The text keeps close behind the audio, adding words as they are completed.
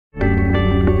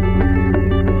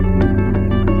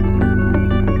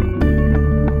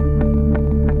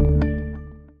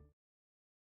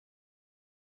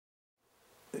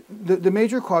the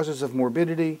major causes of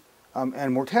morbidity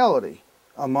and mortality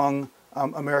among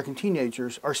American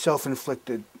teenagers are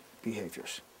self-inflicted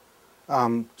behaviors.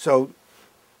 So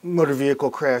motor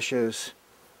vehicle crashes,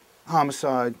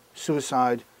 homicide,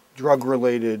 suicide,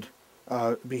 drug-related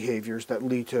behaviors that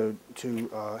lead to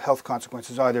health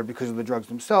consequences, either because of the drugs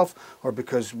themselves or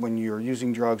because when you're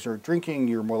using drugs or drinking,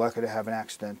 you're more likely to have an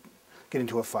accident, get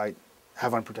into a fight,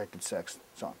 have unprotected sex,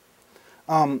 so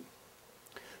on.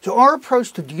 So our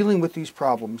approach to dealing with these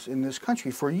problems in this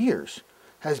country for years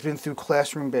has been through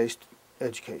classroom-based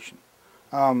education.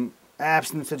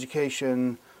 Abstinence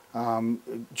education,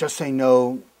 just say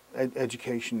no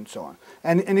education, and so on.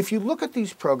 And if you look at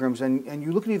these programs and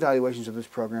you look at the evaluations of these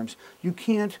programs, you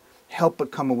can't help but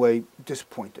come away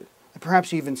disappointed, and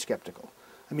perhaps even skeptical.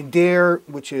 I mean, DARE,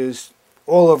 which is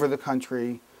all over the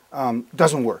country,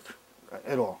 doesn't work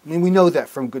at all. I mean, we know that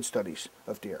from good studies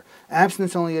of DARE.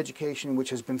 Abstinence-only education, which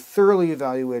has been thoroughly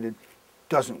evaluated,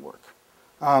 doesn't work.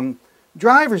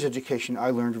 Driver's education, I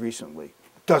learned recently,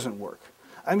 doesn't work.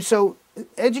 So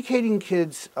educating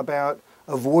kids about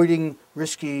avoiding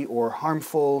risky or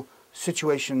harmful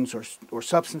situations or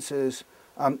substances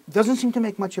doesn't seem to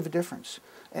make much of a difference.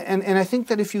 And I think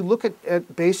that if you look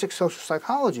at basic social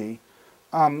psychology,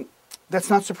 that's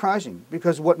not surprising,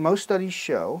 because what most studies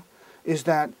show is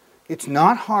that it's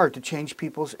not hard to change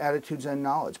people's attitudes and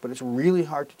knowledge, but it's really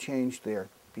hard to change their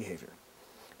behavior.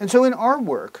 And so in our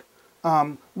work,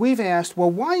 we've asked,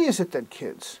 well, why is it that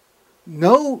kids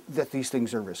know that these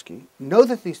things are risky, know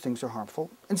that these things are harmful,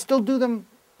 and still do them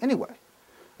anyway?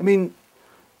 I mean,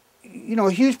 you know,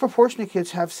 a huge proportion of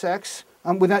kids have sex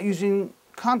without using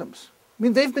condoms. I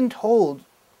mean, they've been told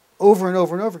over and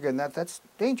over and over again that that's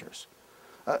dangerous.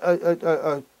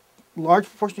 A large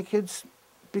proportion of kids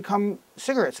become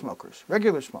cigarette smokers,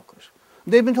 regular smokers.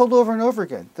 They've been told over and over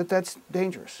again that that's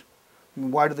dangerous. I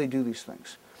mean, why do they do these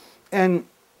things? And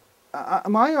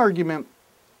my argument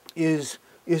is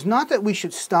not that we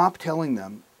should stop telling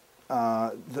them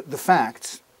the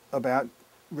facts about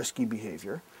risky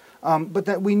behavior, but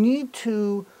that we need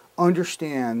to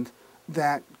understand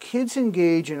that kids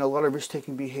engage in a lot of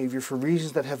risk-taking behavior for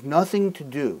reasons that have nothing to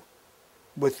do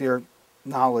with their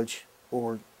knowledge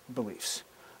or beliefs.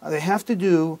 They have to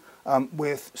do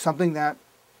with something that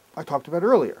I talked about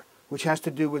earlier, which has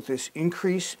to do with this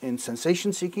increase in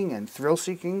sensation-seeking and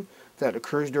thrill-seeking that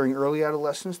occurs during early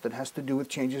adolescence, that has to do with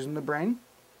changes in the brain.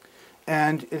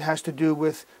 And it has to do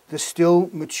with the still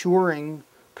maturing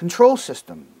control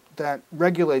system that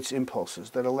regulates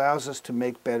impulses, that allows us to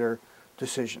make better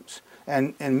decisions.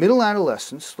 And middle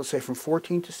adolescence, let's say from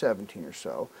 14 to 17 or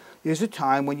so, is a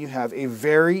time when you have a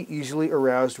very easily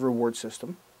aroused reward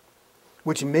system,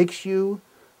 which makes you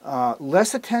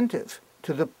less attentive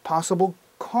to the possible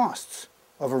costs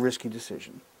of a risky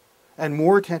decision and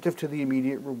more attentive to the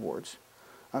immediate rewards.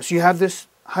 So you have this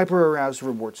hyper-aroused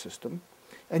reward system,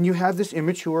 and you have this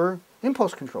immature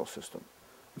impulse control system.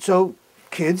 So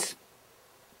kids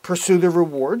pursue the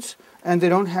rewards, and they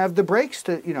don't have the brakes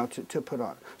to put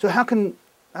on. So how can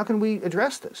we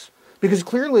address this? Because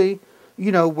clearly,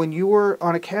 when you were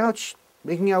on a couch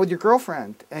making out with your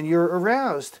girlfriend and you're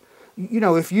aroused,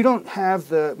 if you don't have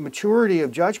the maturity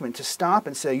of judgment to stop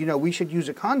and say, we should use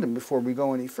a condom before we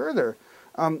go any further,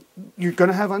 you're going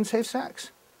to have unsafe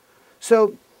sex.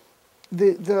 So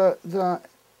the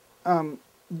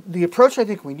approach I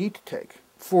think we need to take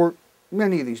for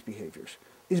many of these behaviors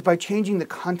is by changing the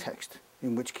context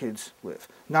in which kids live,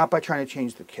 not by trying to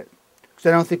change the kid. Because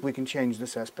I don't think we can change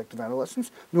this aspect of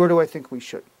adolescence, nor do I think we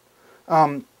should.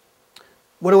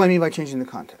 What do I mean by changing the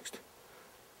context?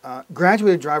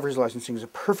 Graduated driver's licensing is a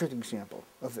perfect example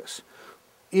of this.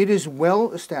 It is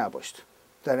well established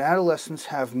that adolescents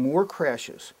have more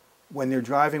crashes when they're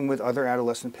driving with other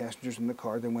adolescent passengers in the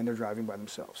car than when they're driving by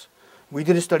themselves. We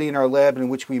did a study in our lab in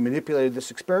which we manipulated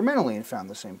this experimentally and found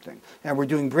the same thing. And we're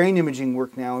doing brain imaging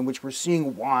work now in which we're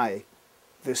seeing why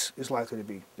this is likely to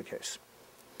be the case.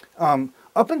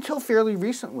 Up until fairly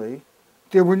recently,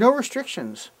 there were no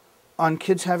restrictions on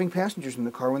kids having passengers in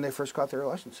the car when they first got their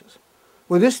licenses.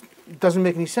 Well, this doesn't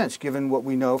make any sense given what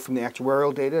we know from the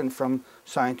actuarial data and from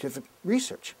scientific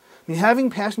research. I mean, having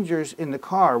passengers in the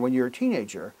car when you're a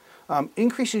teenager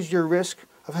increases your risk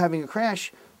of having a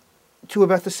crash to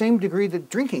about the same degree that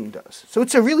drinking does. So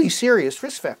it's a really serious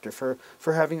risk factor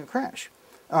for having a crash.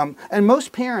 And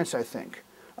most parents, I think,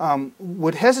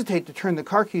 would hesitate to turn the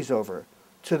car keys over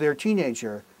to their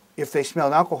teenager if they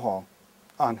smelled alcohol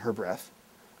on her breath.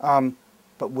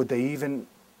 But would they even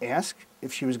ask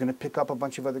if she was going to pick up a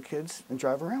bunch of other kids and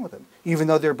drive around with them, even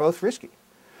though they're both risky?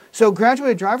 So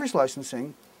graduated driver's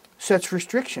licensing sets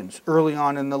restrictions early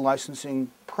on in the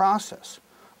licensing process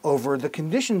over the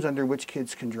conditions under which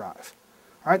kids can drive.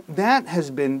 All right? That has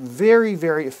been very,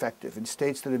 very effective in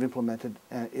states that have implemented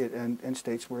it and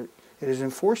states where it has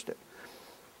enforced it.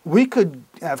 We could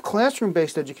have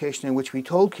classroom-based education in which we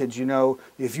told kids, you know,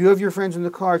 if you have your friends in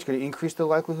the car, it's going to increase the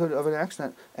likelihood of an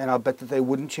accident, and I'll bet that they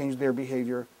wouldn't change their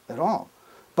behavior at all.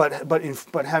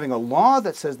 But having a law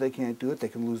that says they can't do it, they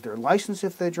can lose their license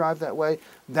if they drive that way,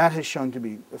 that has shown to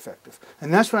be effective.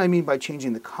 And that's what I mean by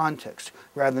changing the context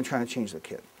rather than trying to change the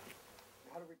kid.